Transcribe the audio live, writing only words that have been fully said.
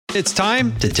It's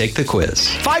time to take the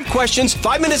quiz. 5 questions,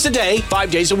 5 minutes a day,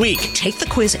 5 days a week. Take the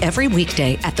quiz every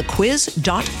weekday at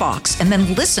thequiz.fox and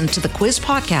then listen to the quiz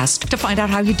podcast to find out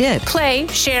how you did. Play,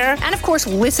 share, and of course,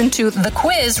 listen to the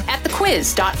quiz at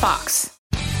thequiz.fox.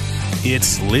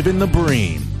 It's Livin' the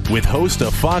Bream with host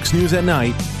of Fox News at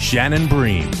Night, Shannon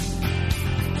Bream.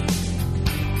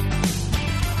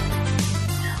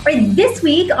 All right, this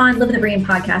week on Livin' the Bream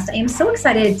podcast, I am so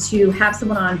excited to have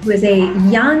someone on who is a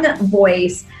young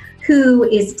voice who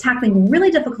is tackling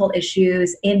really difficult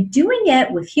issues and doing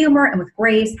it with humor and with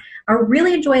grace. I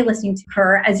really enjoy listening to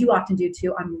her, as you often do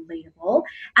too, on Relatable.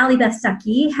 Allie Beth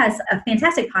Stuckey has a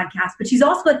fantastic podcast, but she's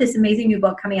also got this amazing new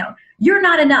book coming out, You're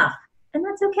Not Enough, and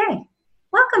that's okay.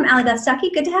 Welcome, Allie Beth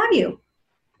Stuckey. Good to have you.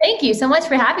 Thank you so much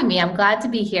for having me. I'm glad to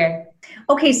be here.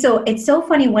 Okay, so it's so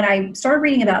funny when I started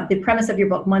reading about the premise of your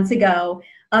book months ago,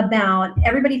 about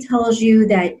everybody tells you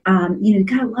that you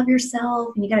gotta love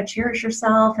yourself and you gotta cherish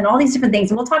yourself and all these different things.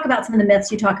 And we'll talk about some of the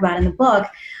myths you talk about in the book.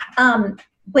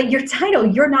 But your title,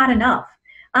 You're Not Enough.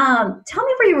 Tell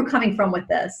me where you were coming from with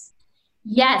this.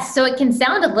 Yes, so it can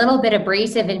sound a little bit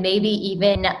abrasive and maybe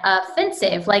even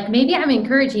offensive. Like maybe I'm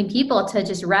encouraging people to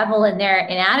just revel in their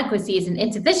inadequacies and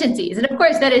insufficiencies. And of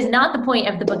course, that is not the point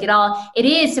of the book at all. It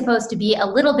is supposed to be a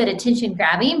little bit attention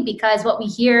grabbing, because what we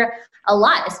hear a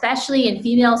lot, especially in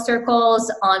female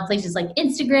circles on places like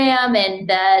Instagram and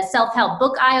the self-help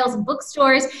book aisles and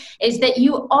bookstores, is that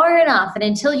you are enough. And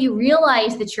until you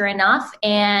realize that you're enough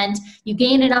and you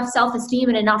gain enough self-esteem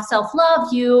and enough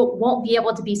self-love, you won't be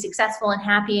able to be successful and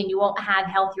happy, and you won't have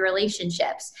healthy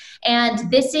relationships.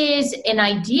 And this is an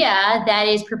idea that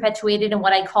is perpetuated in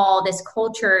what I call this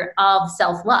culture of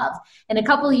self-love. And a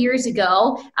couple of years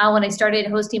ago, when I started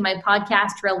hosting my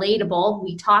podcast, Relatable,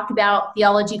 we talked about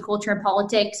theology, culture, and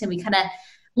politics, and we kind of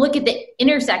look at the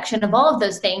intersection of all of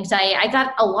those things. I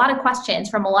got a lot of questions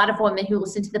from a lot of women who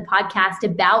listen to the podcast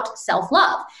about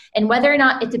self-love and whether or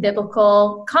not it's a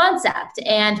biblical concept,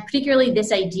 and particularly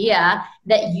this idea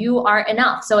that you are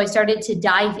enough. So I started to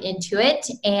dive into it,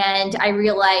 and I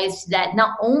realized that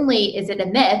not only is it a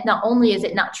myth, not only is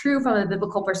it not true from a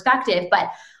biblical perspective,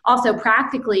 but also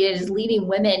practically it is leading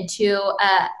women to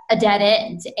a dead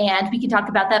end. And we can talk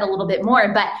about that a little bit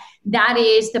more, but that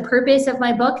is the purpose of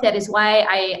my book. That is why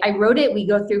I wrote it. We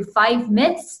go through 5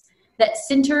 myths that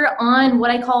center on what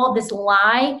I call this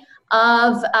lie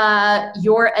of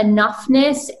your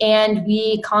enoughness, and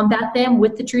we combat them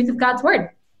with the truth of God's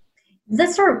word.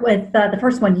 Let's start with the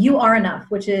first one, you are enough,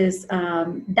 which is,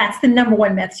 that's the number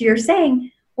one myth. So you're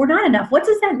saying we're not enough. What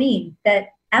does that mean? That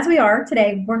as we are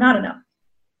today, we're not enough?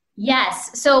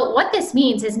 Yes. So what this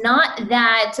means is not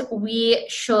that we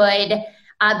should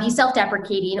be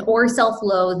self-deprecating or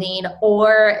self-loathing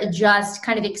or just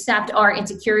kind of accept our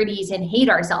insecurities and hate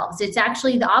ourselves. It's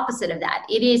actually the opposite of that.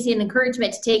 It is an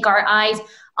encouragement to take our eyes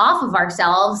off of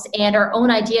ourselves and our own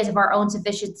ideas of our own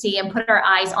sufficiency and put our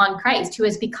eyes on Christ, who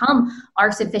has become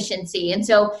our sufficiency. And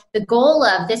so the goal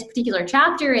of this particular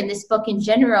chapter in this book in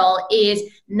general is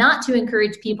not to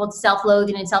encourage people to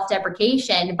self-loathing and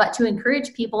self-deprecation, but to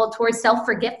encourage people towards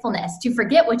self-forgetfulness, to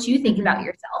forget what you think about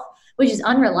yourself, which is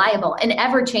unreliable and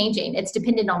ever-changing. It's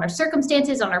dependent on our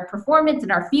circumstances, on our performance,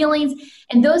 and our feelings,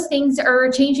 and those things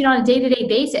are changing on a day-to-day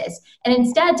basis. And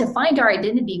instead, to find our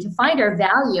identity, to find our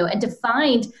value, and to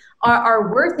find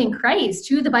our worth in Christ,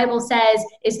 who the Bible says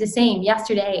is the same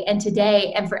yesterday and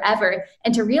today and forever,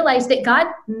 and to realize that God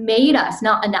made us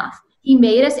not enough. He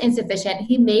made us insufficient.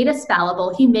 He made us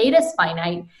fallible. He made us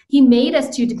finite. He made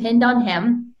us to depend on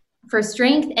Him for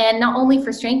strength, and not only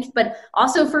for strength, but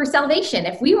also for salvation.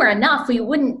 If we were enough, we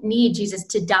wouldn't need Jesus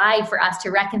to die for us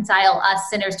to reconcile us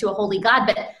sinners to a holy God,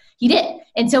 but He did.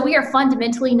 And so we are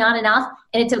fundamentally not enough,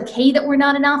 and it's okay that we're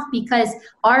not enough because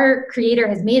our Creator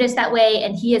has made us that way,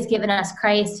 and He has given us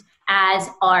Christ as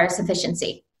our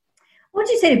sufficiency. What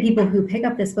would you say to people who pick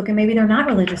up this book and maybe they're not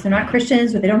religious, they're not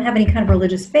Christians, or they don't have any kind of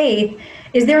religious faith?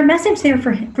 Is there a message there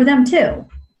for them too?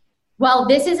 Well,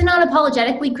 this is an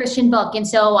unapologetically Christian book, and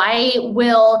so I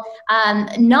will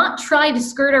not try to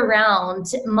skirt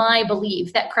around my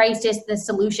belief that Christ is the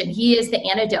solution. He is the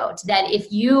antidote, that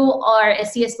if you are,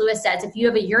 as C.S. Lewis says, if you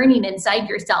have a yearning inside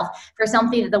yourself for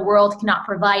something that the world cannot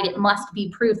provide, it must be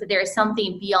proof that there is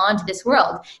something beyond this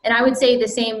world. And I would say the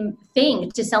same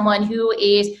thing to someone who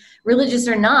is religious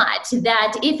or not,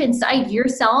 that if inside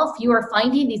yourself you are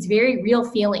finding these very real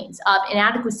feelings of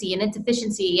inadequacy and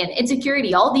insufficiency and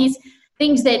insecurity, all these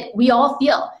things that we all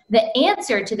feel, the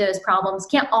answer to those problems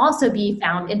can't also be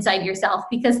found inside yourself,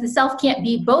 because the self can't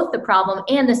be both the problem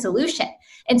and the solution.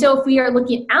 And so if we are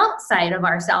looking outside of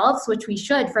ourselves, which we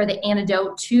should for the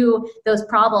antidote to those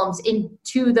problems,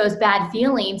 into those bad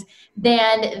feelings,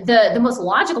 then the most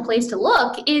logical place to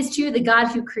look is to the God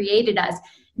who created us.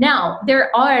 Now,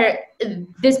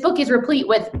 this book is replete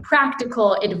with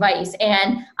practical advice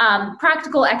and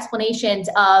practical explanations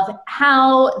of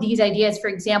how these ideas, for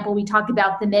example, we talk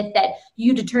about the myth that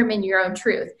you determine your own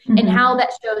truth, and how that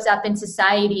shows up in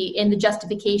society in the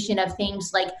justification of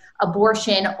things like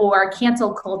abortion or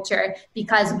cancel culture,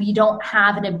 because we don't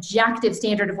have an objective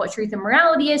standard of what truth and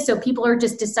morality is. So people are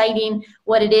just deciding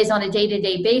what it is on a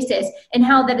day-to-day basis, and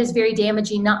how that is very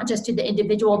damaging, not just to the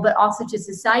individual, but also to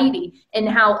society, and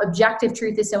how objective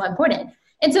truth is so important.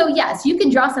 And so, yes, you can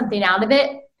draw something out of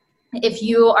it if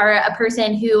you are a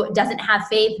person who doesn't have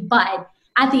faith, but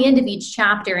at the end of each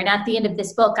chapter and at the end of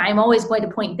this book, I'm always going to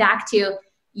point back to,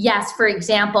 yes, for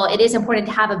example, it is important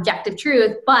to have objective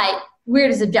truth, but where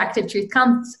does objective truth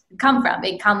come from?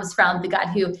 It comes from the God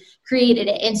who created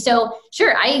it. And so,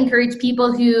 sure, I encourage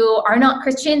people who are not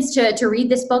Christians to read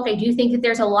this book. I do think that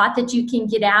there's a lot that you can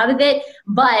get out of it,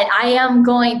 but I am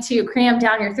going to cram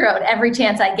down your throat every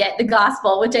chance I get the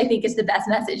gospel, which I think is the best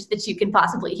message that you can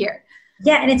possibly hear.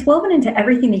 Yeah, and it's woven into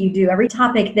everything that you do, every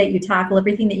topic that you tackle,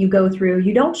 everything that you go through.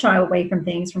 You don't shy away from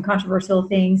things, from controversial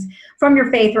things, from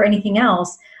your faith or anything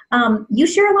else. You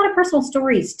share a lot of personal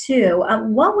stories too.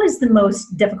 What was the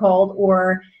most difficult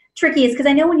or trickiest? Because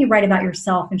I know when you write about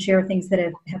yourself and share things that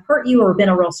have hurt you or been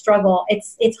a real struggle,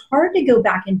 it's hard to go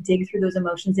back and dig through those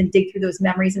emotions and dig through those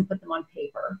memories and put them on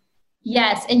paper.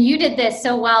 Yes, and you did this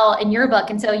so well in your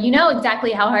book, and so you know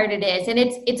exactly how hard it is. And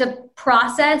it's a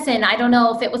process, and I don't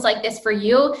know if it was like this for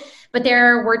you, but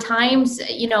there were times,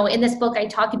 in this book I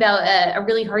talk about a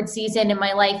really hard season in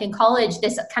my life in college,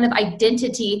 this kind of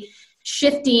identity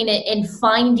shifting and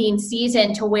finding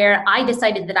season to where I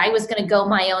decided that I was going to go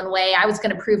my own way. I was going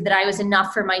to prove that I was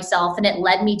enough for myself. And it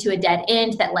led me to a dead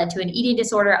end that led to an eating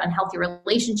disorder, unhealthy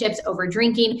relationships, over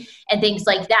drinking, and things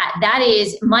like that. That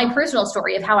is my personal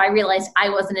story of how I realized I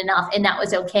wasn't enough, and that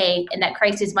was okay, and that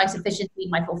Christ is my sufficiency,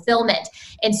 my fulfillment.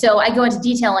 And so I go into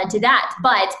detail into that.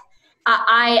 But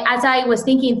as I was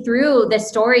thinking through this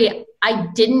story, I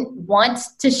didn't want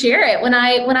to share it. When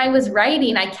I was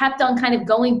writing, I kept on kind of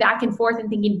going back and forth and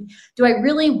thinking, do I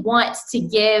really want to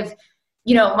give,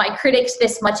 my critics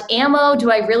this much ammo?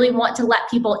 Do I really want to let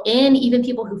people in, even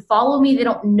people who follow me? They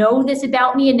don't know this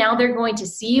about me, and now they're going to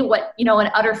see what,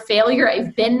 an utter failure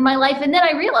I've been in my life. And then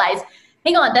I realized,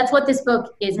 hang on, that's what this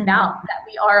book is about, that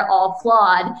we are all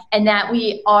flawed, and that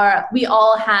we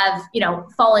all have,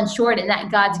 fallen short, and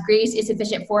that God's grace is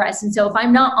sufficient for us. And so if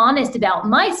I'm not honest about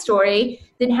my story,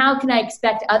 then how can I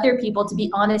expect other people to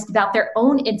be honest about their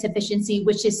own insufficiency,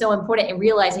 which is so important in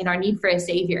realizing our need for a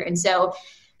savior? And so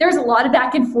there's a lot of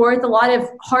back and forth, a lot of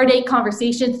heartache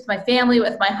conversations with my family,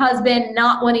 with my husband,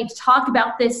 not wanting to talk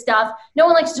about this stuff. No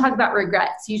one likes to talk about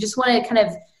regrets. You just want to kind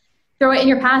of throw it in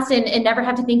your past and never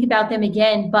have to think about them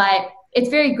again. But it's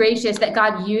very gracious that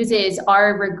God uses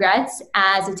our regrets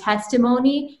as a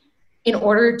testimony in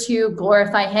order to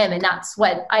glorify him. And that's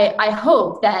what I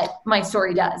hope that my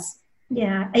story does.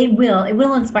 Yeah, it will. It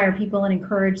will inspire people and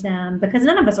encourage them, because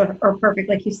none of us are perfect,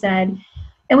 like you said.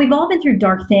 And we've all been through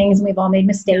dark things, and we've all made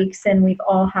mistakes, and we've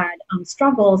all had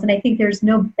struggles. And I think there's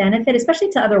no benefit,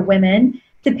 especially to other women,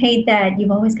 to paint that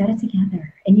you've always got it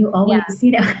together and you always,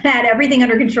 had everything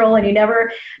under control, and you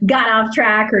never got off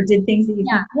track or did things that you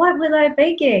think, what was I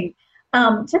thinking? So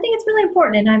I think it's really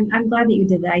important, and I'm glad that you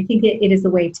did that. I think it is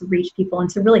the way to reach people and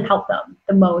to really help them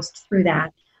the most through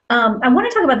that. I want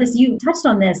to talk about this. You touched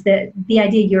on this, that the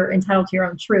idea you're entitled to your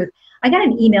own truth. I got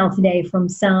an email today from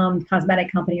some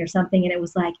cosmetic company or something, and it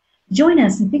was like, join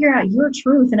us and figure out your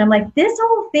truth. And I'm like, this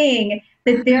whole thing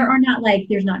that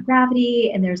there's not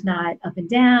gravity and there's not up and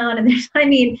down. And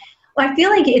I feel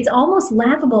like it's almost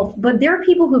laughable, but there are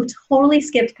people who've totally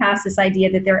skipped past this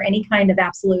idea that there are any kind of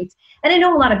absolutes. And I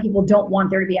know a lot of people don't want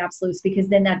there to be absolutes, because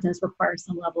then that does require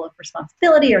some level of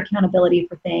responsibility or accountability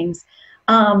for things.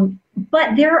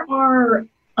 But there are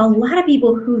a lot of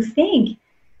people who think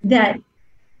that,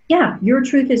 your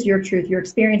truth is your truth, your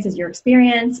experience is your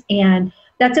experience, and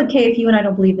that's okay if you and I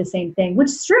don't believe the same thing, which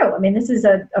is true. I mean, this is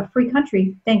a free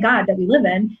country, thank God, that we live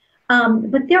in.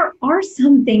 But there are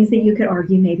some things that you could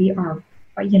argue maybe are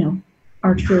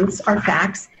our truths, our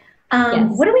facts.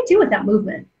 What do we do with that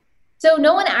movement? So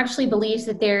no one actually believes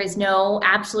that there is no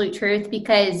absolute truth,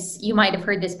 because you might have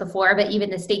heard this before, but even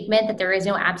the statement that there is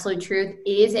no absolute truth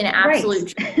is an absolute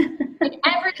truth.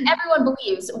 Everyone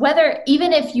believes, whether,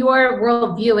 even if your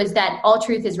worldview is that all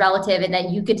truth is relative and that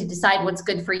you get to decide what's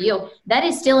good for you, that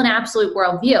is still an absolute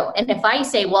worldview. And if I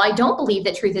say, well, I don't believe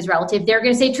that truth is relative, they're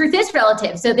going to say truth is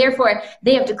relative. So therefore,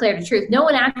 they have declared a truth. No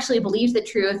one actually believes that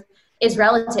truth is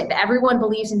relative. Everyone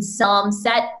believes in some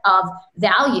set of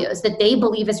values that they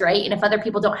believe is right. And if other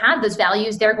people don't have those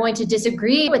values, they're going to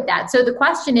disagree with that. So the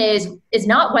question is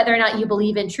not whether or not you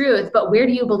believe in truth, but where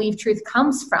do you believe truth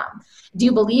comes from? Do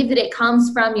you believe that it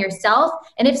comes from yourself?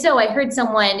 And if so, I heard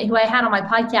someone who I had on my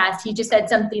podcast, he just said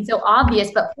something so obvious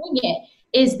but poignant,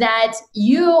 is that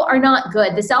you are not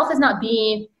good. The self is not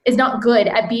good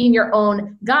at being your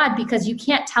own God, because you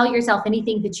can't tell yourself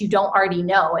anything that you don't already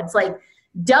know. It's like,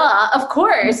 duh, of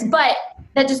course, but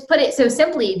that just put it so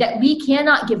simply that we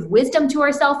cannot give wisdom to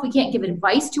ourselves. We can't give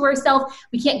advice to ourselves.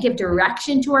 We can't give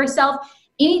direction to ourselves.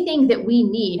 Anything that we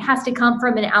need has to come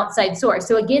from an outside source.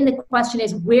 So again, the question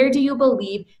is, where do you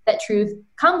believe that truth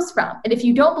comes from? And if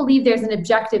you don't believe there's an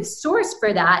objective source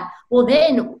for that, well,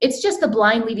 then it's just the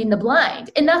blind leading the blind.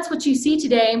 And that's what you see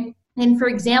today. And for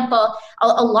example,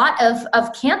 a lot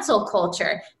of cancel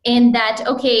culture, in that,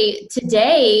 okay,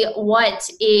 today what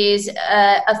is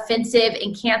offensive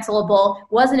and cancelable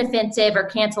wasn't offensive or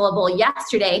cancelable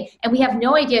yesterday, and we have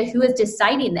no idea who is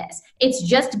deciding this. It's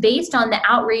just based on the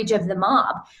outrage of the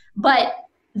mob. But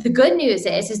the good news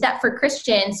is that for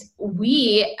Christians,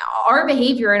 our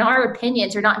behavior and our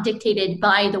opinions are not dictated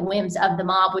by the whims of the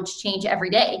mob, which change every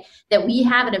day. That we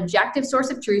have an objective source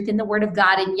of truth in the Word of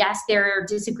God. And yes, there are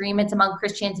disagreements among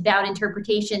Christians about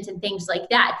interpretations and things like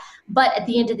that. But at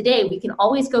the end of the day, we can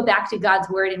always go back to God's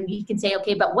Word and we can say,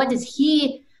 okay, but what does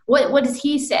He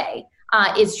say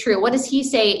is true? What does He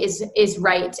say is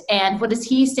right? And what does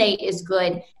He say is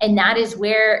good? And that is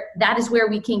where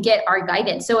we can get our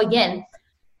guidance. So again,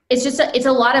 it's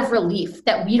a lot of relief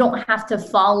that we don't have to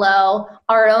follow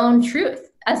our own truth.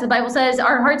 As the Bible says,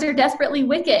 our hearts are desperately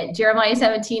wicked, Jeremiah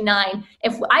 17:9.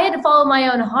 If I had to follow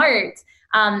my own heart,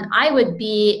 I would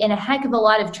be in a heck of a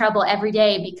lot of trouble every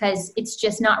day, because it's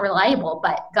just not reliable,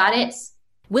 but God is.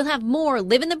 We'll have more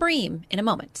Live in the Bream in a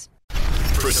moment.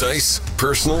 Precise,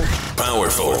 personal,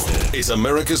 powerful. It's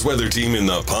America's weather team in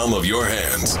the palm of your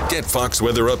hands. Get Fox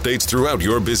weather updates throughout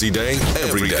your busy day,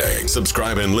 every day.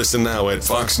 Subscribe and listen now at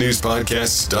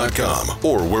foxnewspodcasts.com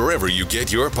or wherever you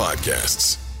get your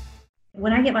podcasts.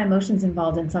 When I get my emotions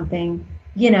involved in something,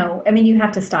 you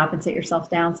have to stop and sit yourself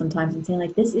down sometimes and say,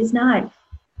 like, this is not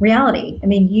reality.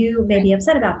 You may be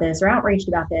upset about this or outraged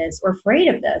about this or afraid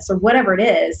of this or whatever it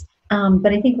is.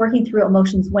 But I think working through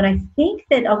emotions, when I think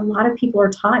that a lot of people are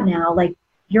taught now, like,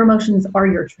 your emotions are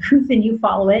your truth and you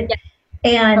follow it. Yeah.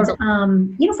 And,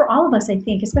 for all of us, I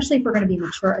think, especially if we're going to be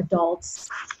mature adults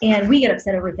and we get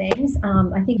upset over things,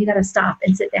 I think you got to stop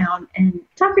and sit down and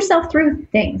talk yourself through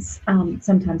things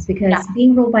sometimes, because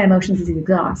being ruled by emotions is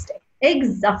exhausting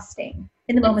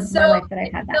in the moments of my life that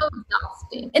I've had that. So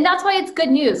exhausting. And that's why it's good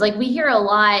news. Like, we hear a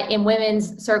lot in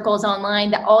women's circles online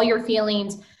that all your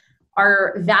feelings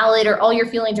are valid or all your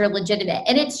feelings are legitimate.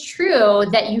 And it's true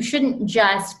that you shouldn't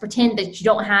just pretend that you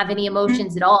don't have any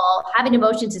emotions at all. Having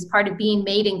emotions is part of being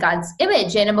made in God's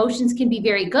image, and emotions can be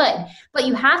very good. But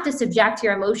you have to subject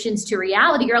your emotions to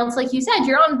reality, or else, like you said,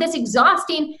 you're on this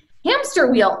exhausting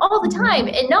hamster wheel all the time.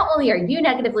 And not only are you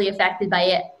negatively affected by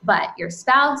it, but your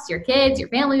spouse, your kids, your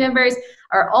family members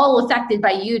are all affected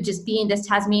by you just being this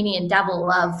Tasmanian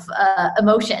devil of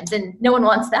emotions. And no one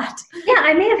wants that. Yeah,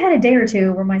 I may have had a day or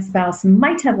two where my spouse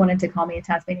might have wanted to call me a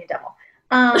Tasmanian devil.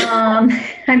 I'm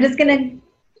just going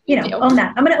to, own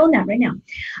that. I'm going to own that right now.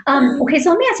 Okay,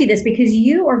 so let me ask you this, because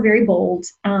you are very bold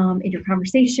in your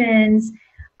conversations,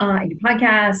 in your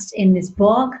podcast, in this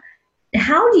book.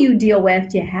 How do you deal with,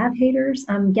 do you have haters?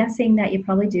 I'm guessing that you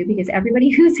probably do, because everybody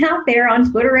who's out there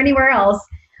on Twitter or anywhere else,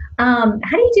 how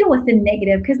do you deal with the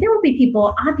negative? Because there will be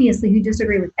people, obviously, who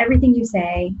disagree with everything you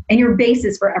say and your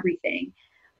basis for everything.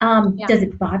 Does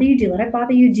it bother you? Do you let it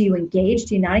bother you? Do you engage?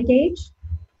 Do you not engage?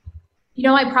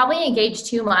 I probably engage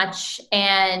too much,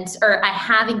 or I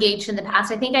have engaged in the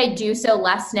past. I think I do so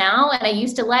less now. And I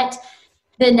used to let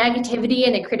the negativity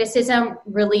and the criticism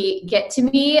really get to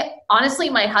me. Honestly,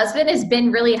 my husband has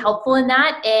been really helpful in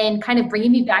that, and kind of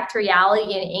bringing me back to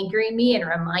reality and anchoring me and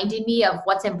reminding me of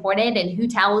what's important and who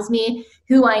tells me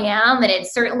who I am. And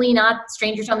it's certainly not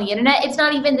strangers on the internet. It's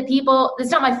not even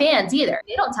it's not my fans either.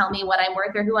 They don't tell me what I'm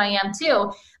worth or who I am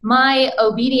too. My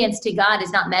obedience to God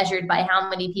is not measured by how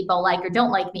many people like or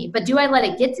don't like me. But do I let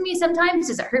it get to me sometimes?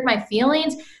 Does it hurt my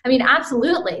feelings?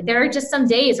 Absolutely. There are just some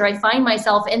days where I find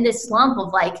myself in this slump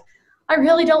of like, I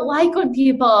really don't like when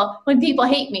people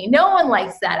hate me. No one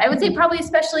likes that. I would say probably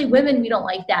especially women, we don't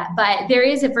like that. But there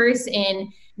is a verse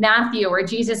in Matthew where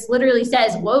Jesus literally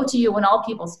says, woe to you when all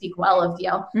people speak well of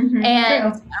you.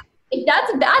 And if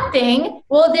that's a bad thing,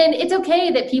 well, then it's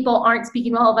okay that people aren't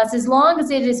speaking well of us as long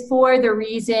as it is for the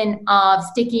reason of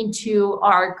sticking to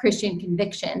our Christian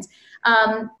convictions.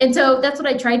 And so that's what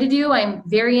I try to do. I'm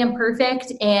very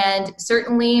imperfect, and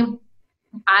certainly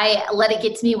I let it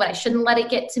get to me when I shouldn't let it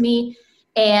get to me.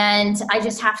 And I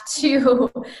just have to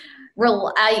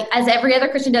rely, as every other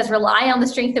Christian does, rely on the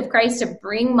strength of Christ to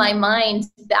bring my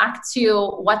mind back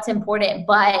to what's important.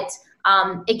 But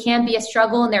it can be a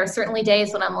struggle. And there are certainly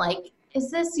days when I'm like,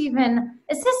 is this even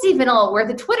all worth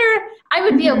it? Twitter, I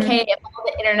would be okay if all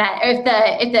the internet, or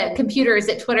if the computers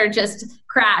at Twitter just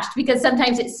crashed, because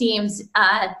sometimes it seems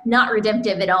not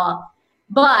redemptive at all.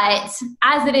 But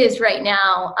as it is right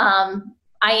now,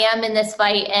 I am in this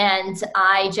fight, and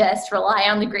I just rely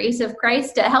on the grace of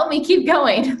Christ to help me keep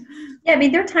going. Yeah, I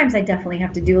mean, there are times I definitely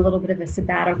have to do a little bit of a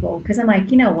sabbatical, because I'm like,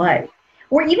 you know what?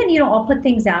 Or even, I'll put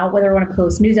things out, whether I want to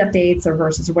post news updates or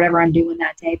verses or whatever I'm doing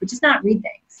that day, but just not read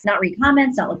things, not read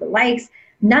comments, not look at likes,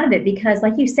 none of it. Because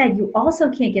like you said, you also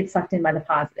can't get sucked in by the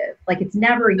positive. Like you're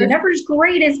never as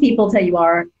great as people tell you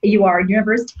are. You're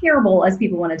never as terrible as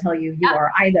people want to tell you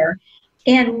are either.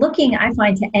 And looking, I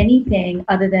find, to anything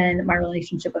other than my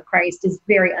relationship with Christ is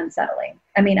very unsettling.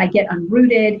 I mean, I get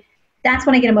unrooted. That's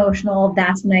when I get emotional.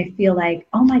 That's when I feel like,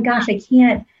 oh my gosh, I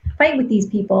can't fight with these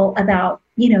people about,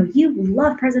 you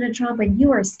love President Trump and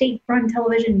you are state-run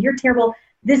television. You're terrible.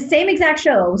 This same exact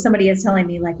show, somebody is telling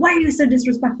me like, why are you so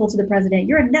disrespectful to the president?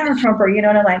 You're a never-Trumper, and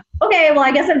I'm like, okay, well,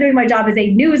 I guess I'm doing my job as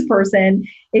a news person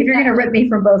if you're going to rip me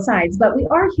from both sides. But we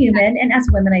are human. And as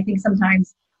women, I think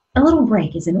sometimes a little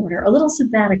break is in order. A little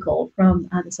sabbatical from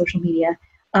the social media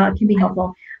can be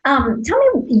helpful. Tell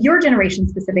me your generation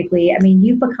specifically. I mean,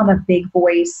 you've become a big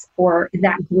voice for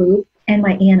that group. And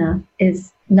my Anna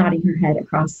is nodding her head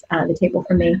across the table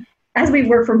from me as we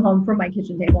work from home from my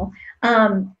kitchen table.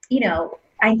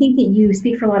 I think that you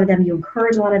speak for a lot of them. You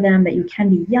encourage a lot of them that you can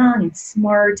be young and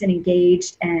smart and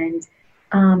engaged and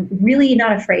really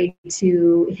not afraid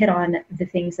to hit on the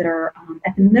things that are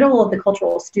at the middle of the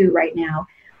cultural stew right now.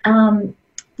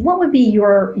 What would be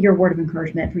your word of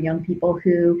encouragement for young people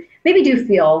who maybe do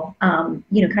feel, kind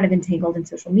of entangled in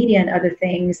social media and other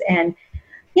things, and,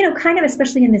 kind of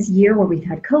especially in this year where we've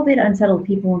had COVID, unsettled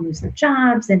people and lose their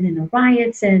jobs, and then the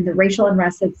riots and the racial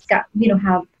unrest that's got,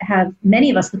 have many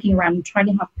of us looking around and trying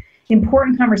to have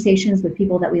important conversations with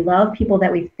people that we love, people that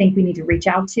we think we need to reach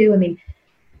out to. I mean,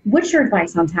 what's your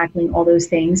advice on tackling all those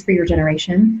things for your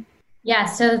generation? Yeah,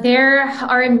 so there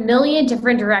are a million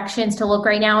different directions to look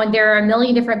right now, and there are a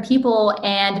million different people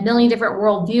and a million different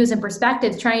worldviews and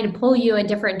perspectives trying to pull you in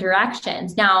different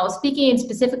directions. Now, speaking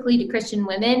specifically to Christian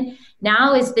women,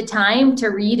 now is the time to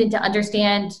read and to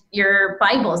understand your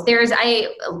Bibles.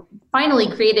 I finally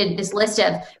created this list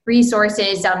of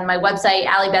resources on my website,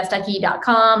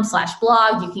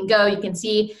 alliebethstuckey.com/blog. You can go, you can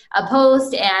see a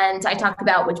post, and I talk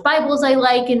about which Bibles I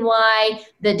like and why,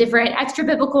 the different extra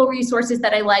biblical resources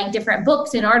that I like, different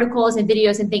books and articles and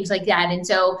videos and things like that. And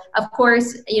so, of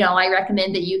course, I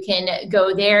recommend that you can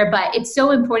go there, but it's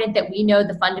so important that we know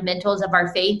the fundamentals of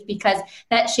our faith, because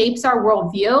that shapes our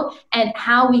worldview and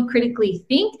how we critically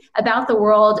think about the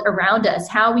world around us,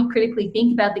 how we critically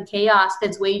think about the chaos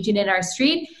that's waging in our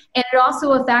street. And it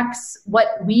also affects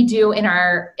what we do in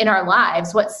our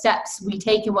lives, what steps we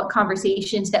take and what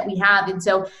conversations that we have. And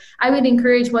so I would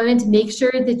encourage women to make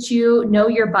sure that you know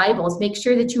your Bibles, make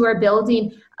sure that you are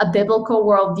building a biblical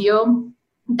worldview,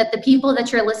 that the people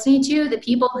that you're listening to, the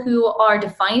people who are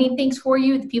defining things for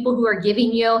you, the people who are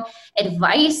giving you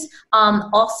advice,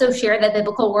 also share that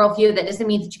biblical worldview. That doesn't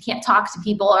mean that you can't talk to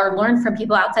people or learn from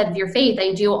people outside of your faith.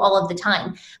 I do all of the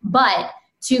time. But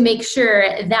to make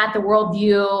sure that the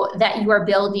worldview that you are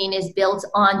building is built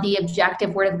on the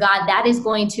objective Word of God, that is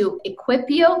going to equip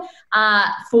you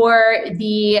for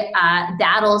the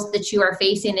battles that you are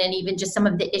facing, and even just some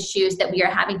of the issues that we are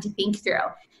having to think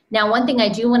through. Now, one thing I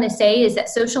do want to say is that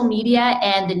social media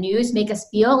and the news make us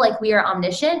feel like we are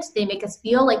omniscient. They make us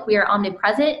feel like we are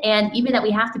omnipresent, and even that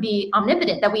we have to be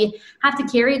omnipotent, that we have to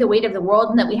carry the weight of the world,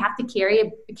 and that we have to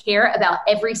care about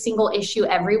every single issue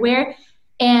everywhere.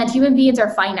 And human beings are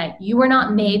finite. You were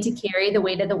not made to carry the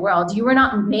weight of the world. You were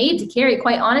not made to carry,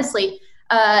 quite honestly,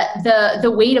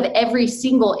 the weight of every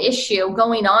single issue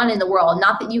going on in the world.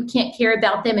 Not that you can't care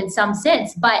about them in some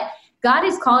sense, but God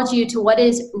has called you to what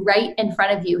is right in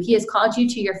front of you. He has called you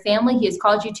to your family. He has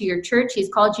called you to your church. He's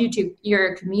called you to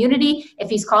your community. If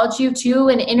he's called you to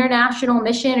an international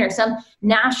mission or some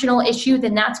national issue,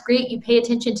 then that's great. You pay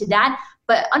attention to that.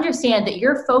 but understand that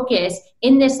your focus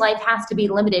in this life has to be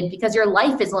limited because your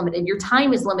life is limited, your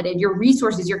time is limited, your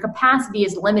resources, your capacity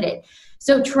is limited.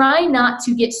 So try not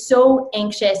to get so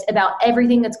anxious about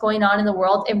everything that's going on in the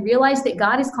world and realize that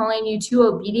God is calling you to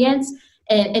obedience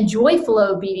and joyful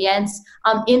obedience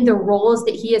in the roles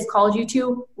that he has called you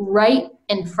to right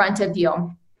in front of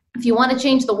you. If you want to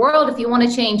change the world, if you want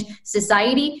to change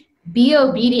society, be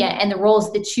obedient in the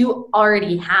roles that you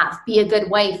already have. Be a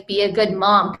good wife, be a good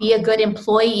mom, be a good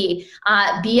employee,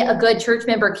 be a good church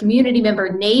member, community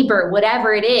member, neighbor,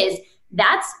 whatever it is.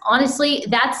 That's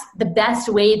the best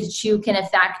way that you can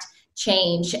affect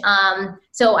change.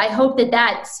 So I hope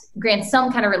that grants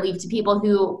some kind of relief to people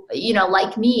who,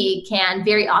 like me, can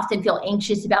very often feel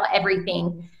anxious about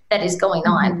everything that is going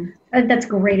on. That's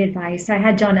great advice. I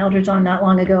had John Eldredge on not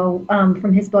long ago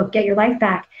from his book, Get Your Life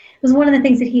Back. It was one of the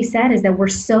things that he said is that we're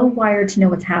so wired to know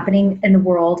what's happening in the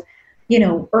world,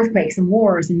 earthquakes and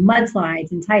wars and mudslides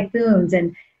and typhoons.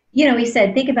 And, he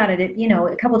said, think about it,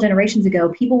 a couple generations ago,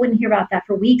 people wouldn't hear about that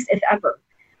for weeks, if ever.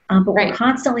 But we're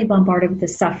constantly bombarded with the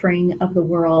suffering of the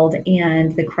world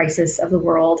and the crisis of the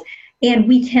world. And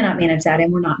we cannot manage that,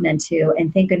 and we're not meant to.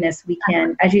 And thank goodness we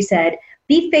can, as you said,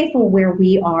 be faithful where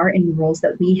we are in the roles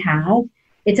that we have.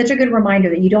 It's such a good reminder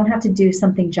that you don't have to do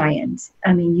something giant.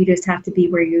 I mean, you just have to be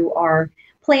where you are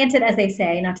planted, as they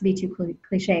say, not to be too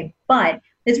cliche, but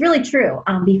it's really true.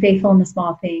 Be faithful in the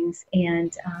small things,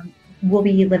 and we'll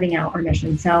be living out our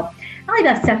mission. So, Allie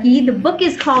Beth Stuckey, the book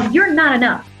is called You're Not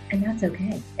Enough, and that's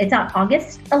okay. It's out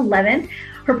August 11th.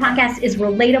 Her podcast is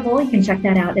Relatable. You can check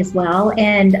that out as well.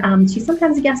 And she's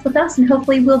sometimes a guest with us, and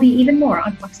hopefully will be even more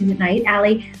on Fox News at Night.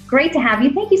 Allie, great to have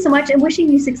you. Thank you so much, and wishing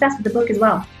you success with the book as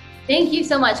well. Thank you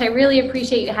so much. I really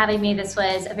appreciate you having me. This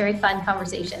was a very fun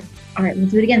conversation. All right, we'll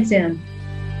do it again soon.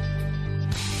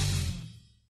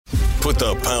 Put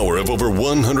the power of over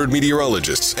 100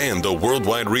 meteorologists and the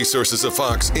worldwide resources of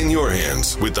Fox in your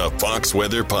hands with the Fox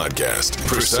Weather Podcast.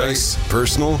 Precise,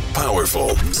 personal,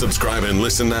 powerful. Subscribe and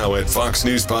listen now at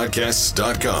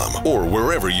foxnewspodcasts.com or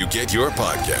wherever you get your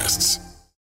podcasts.